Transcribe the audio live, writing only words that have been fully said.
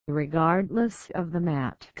Regardless of the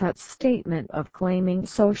Matt Cutts statement of claiming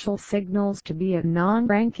social signals to be a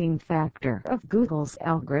non-ranking factor of Google's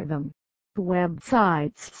algorithm,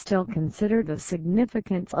 websites still consider the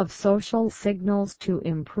significance of social signals to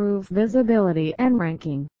improve visibility and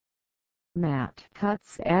ranking. Matt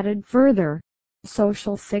Cutts added further,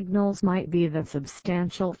 social signals might be the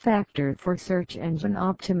substantial factor for search engine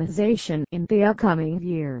optimization in the upcoming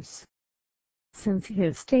years. Since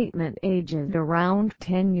his statement aged around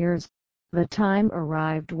 10 years, the time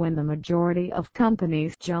arrived when the majority of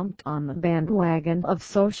companies jumped on the bandwagon of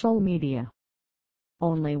social media.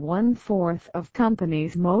 Only 1/4 of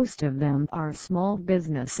companies, most of them are small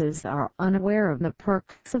businesses, are unaware of the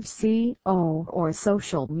perks of SEO or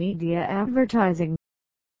social media advertising.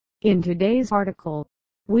 In today's article,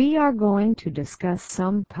 we are going to discuss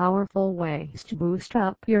some powerful ways to boost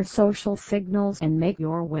up your social signals and make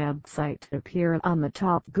your website appear on the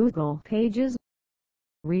top Google pages.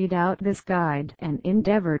 Read out this guide and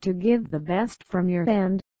endeavor to give the best from your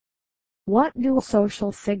end. What do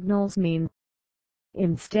social signals mean?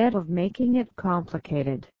 Instead of making it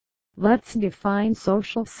complicated, let's define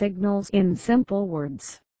social signals in simple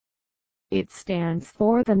words. It stands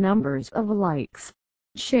for the numbers of likes,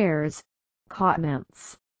 shares,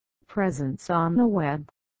 comments, presence on the web,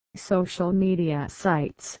 social media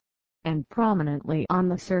sites, and prominently on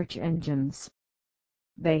the search engines.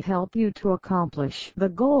 They help you to accomplish the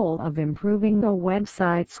goal of improving a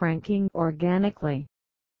website's ranking organically.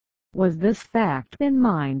 With this fact in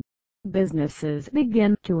mind, businesses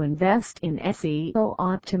begin to invest in SEO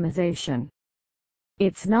optimization.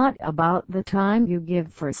 It's not about the time you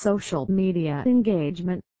give for social media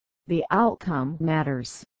engagement, the outcome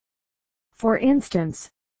matters. For instance,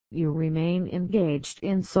 you remain engaged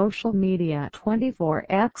in social media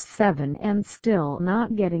 24/7 and still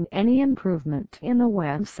not getting any improvement in the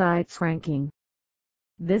website's ranking.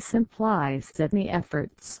 This implies that the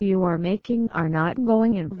efforts you are making are not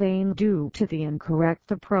going in vain due to the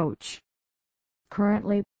incorrect approach.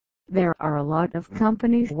 Currently, there are a lot of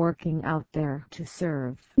companies working out there to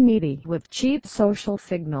serve needy with cheap social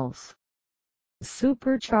signals.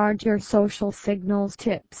 Supercharge your social signals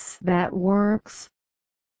tips that works.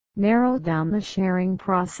 Narrow down the sharing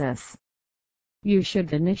process. You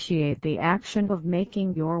should initiate the action of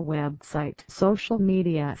making your website social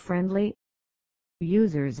media friendly.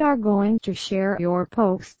 Users are going to share your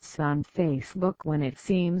posts on Facebook when it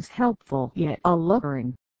seems helpful yet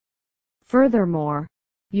alluring. Furthermore,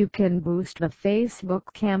 you can boost the Facebook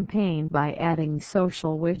campaign by adding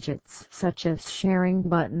social widgets such as sharing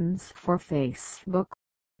buttons for Facebook,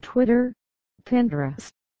 Twitter,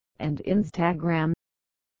 Pinterest, and Instagram.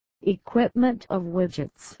 Equipment of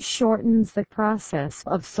widgets shortens the process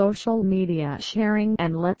of social media sharing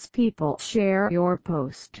and lets people share your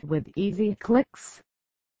post with easy clicks.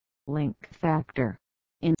 Link factor.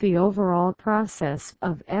 In the overall process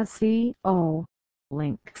of SEO,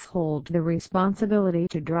 links hold the responsibility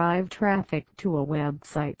to drive traffic to a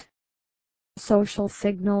website. Social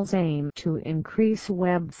signals aim to increase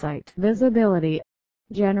website visibility,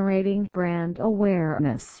 generating brand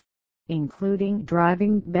awareness, including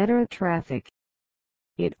driving better traffic.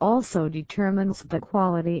 It also determines the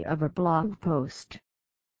quality of a blog post.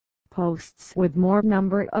 Posts with more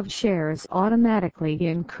number of shares automatically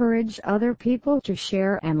encourage other people to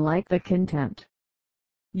share and like the content.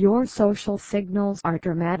 Your social signals are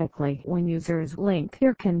dramatically when users link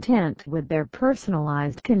your content with their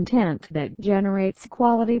personalized content that generates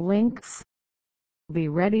quality links. Be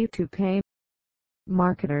ready to pay.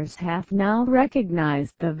 Marketers have now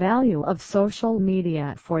recognized the value of social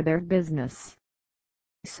media for their business.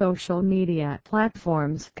 Social media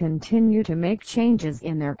platforms continue to make changes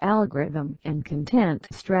in their algorithm and content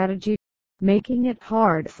strategy, making it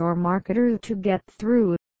hard for marketers to get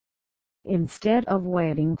through. Instead of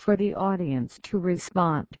waiting for the audience to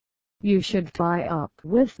respond, you should tie up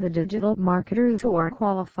with the digital marketers who are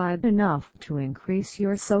qualified enough to increase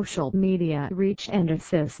your social media reach and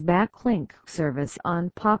assist backlink service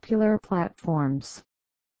on popular platforms.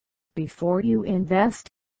 Before you invest,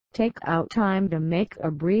 take out time to make a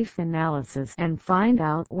brief analysis and find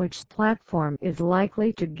out which platform is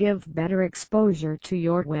likely to give better exposure to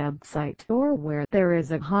your website or where there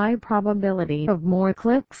is a high probability of more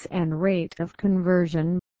clicks and rate of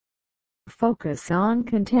conversion. Focus on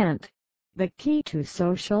content. The key to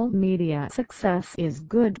social media success is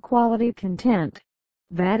good quality content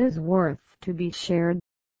that is worth to be shared.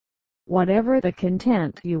 Whatever the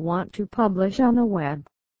content you want to publish on the web,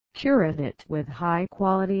 curate it with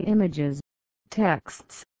high-quality images,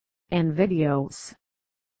 texts, and videos.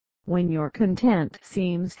 When your content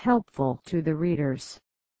seems helpful to the readers,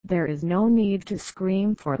 there is no need to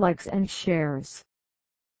scream for likes and shares.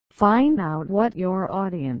 Find out what your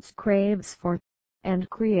audience craves for, and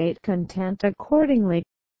create content accordingly.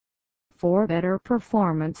 For better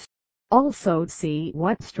performance, also see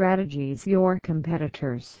what strategies your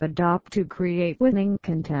competitors adopt to create winning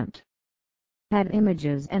content. Add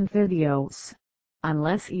images and videos.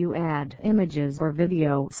 Unless you add images or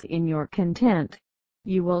videos in your content,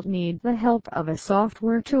 you will need the help of a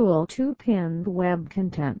software tool to pin web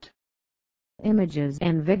content. Images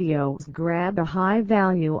and videos grab a high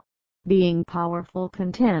value, being powerful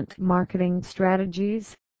content marketing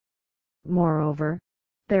strategies. Moreover,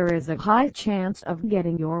 there is a high chance of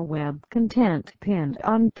getting your web content pinned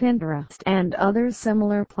on Pinterest and other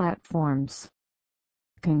similar platforms.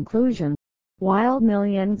 Conclusion: while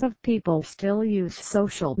millions of people still use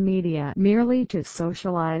social media merely to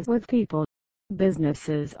socialize with people,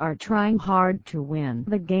 businesses are trying hard to win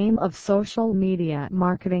the game of social media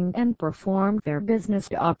marketing and perform their business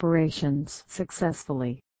operations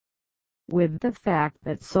successfully. With the fact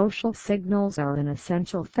that social signals are an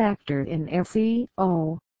essential factor in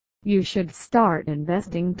SEO, you should start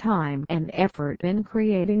investing time and effort in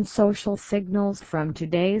creating social signals from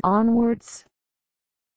today onwards.